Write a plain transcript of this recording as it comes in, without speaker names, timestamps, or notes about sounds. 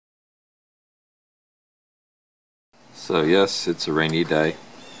So yes, it's a rainy day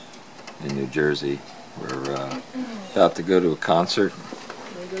in New Jersey. We're about to go to a concert.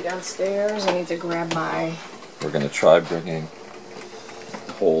 I'm gonna go downstairs. I need to grab my... We're gonna try bringing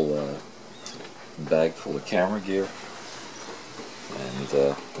a whole bag full of camera gear, and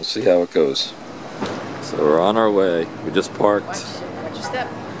we'll see how it goes. So we're on our way. We just parked. Watch your step.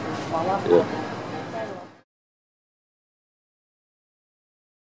 Fall off. Yeah.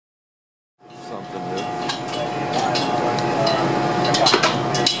 Something new.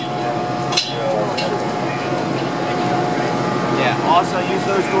 Yeah, also use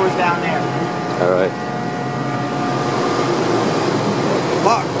those doors down there. All right.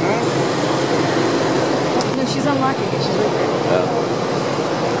 Lock, man. No, she's unlocking it. She's right there.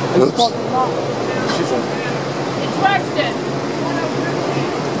 Yeah. Oops. She's like, It's Weston.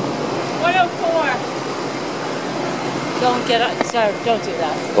 104. Don't get up. Sorry, don't do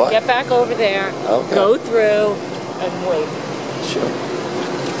that. What? Get back over there. Okay. Go through and wait. Sure.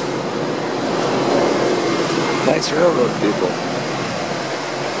 Nice railroad people.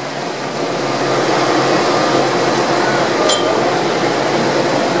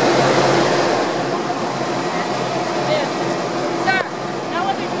 Sir, how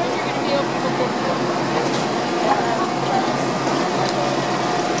other doors are going to be open before?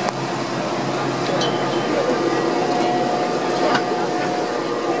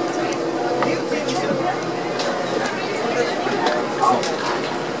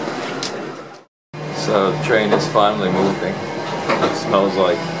 So the train is finally moving. It smells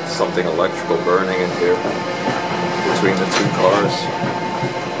like something electrical burning in here between the two cars.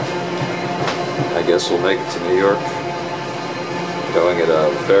 I guess we'll make it to New York, going at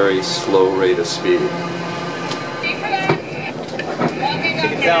a very slow rate of speed.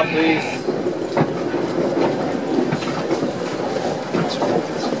 tickets out, please.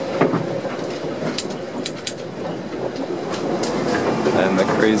 And the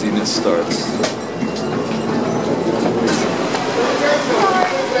craziness starts.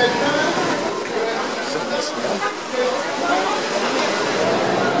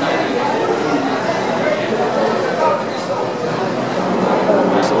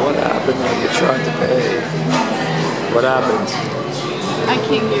 So what happened when you tried to pay? What happened? I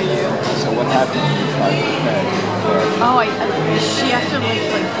can't hear you. So what happened when you tried to pay? Oh, she after like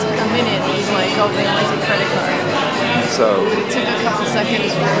a minute was like, oh, they only take credit card. So It took a couple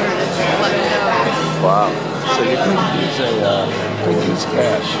seconds for her to let me know. wow. So you couldn't use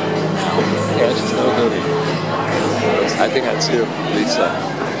cash. Cash is no good. I think that's you, Lisa.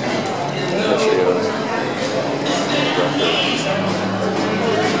 There she is.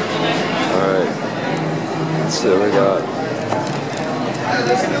 Alright. Let's see what we got.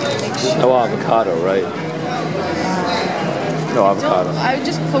 No avocado, right? No avocado. I would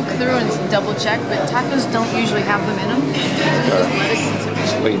just poke through and double check, but tacos don't usually have them in them. Just lettuce and some...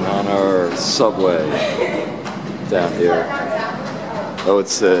 Just waiting on our subway down here. Oh, it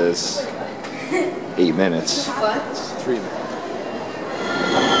says 8 minutes. It's 3 minutes.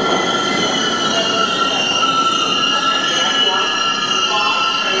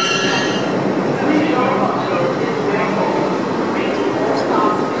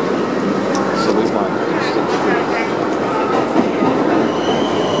 So we find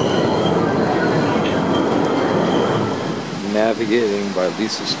navigating by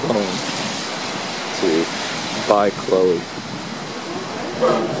Lisa's phone to buy Chloe.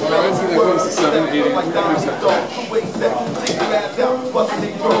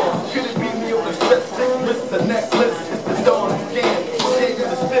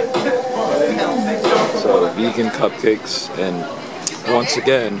 So vegan cupcakes, and once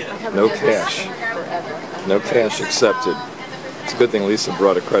again, no cash. No cash accepted. It's a good thing Lisa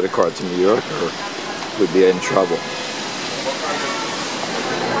brought a credit card to New York, or we'd be in trouble.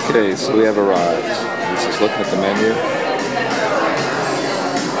 Okay, so we have arrived. Lisa's looking at the menu.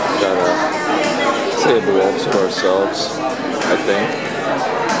 Got a table all to ourselves, I think.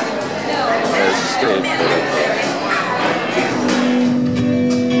 There's a stage for it.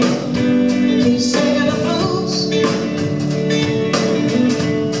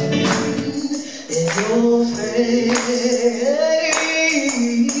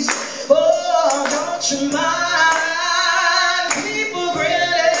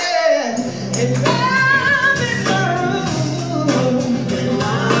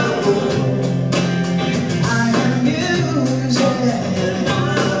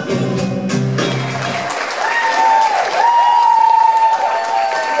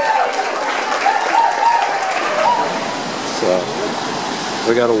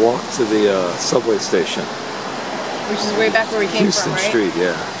 We gotta walk to the subway station. Which is way back where we came Houston from, right? Street,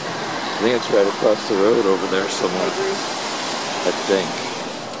 yeah. think it's right across the road over there somewhere. I think.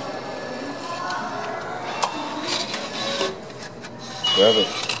 Grab it.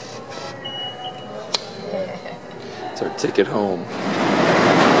 It's our ticket home.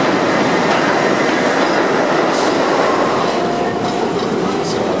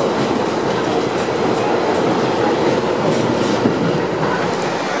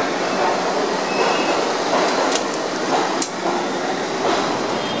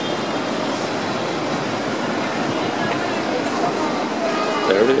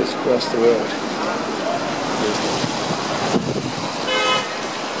 There it is, across the road.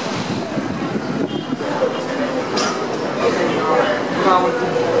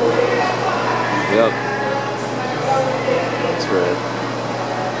 Yep. That's right.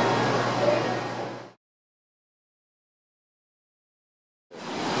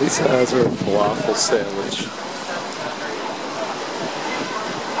 Lisa has her falafel sandwich.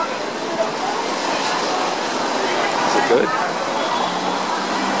 Is it good?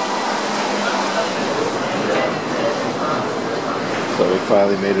 So we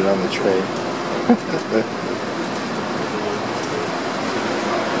finally made it on the train.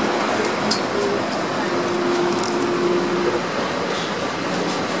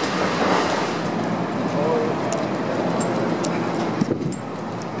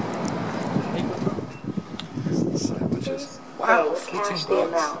 Sandwiches. Wow, Cash the $14.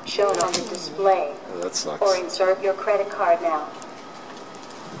 amount shown on the display, Oh, that sucks. or insert your credit card now.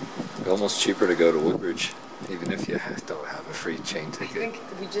 Almost cheaper to go to Woodbridge, even if you don't have a free chain I ticket. think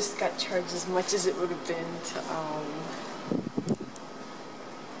we just got charged as much as it would have been to,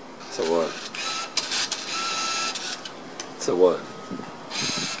 So what? So what?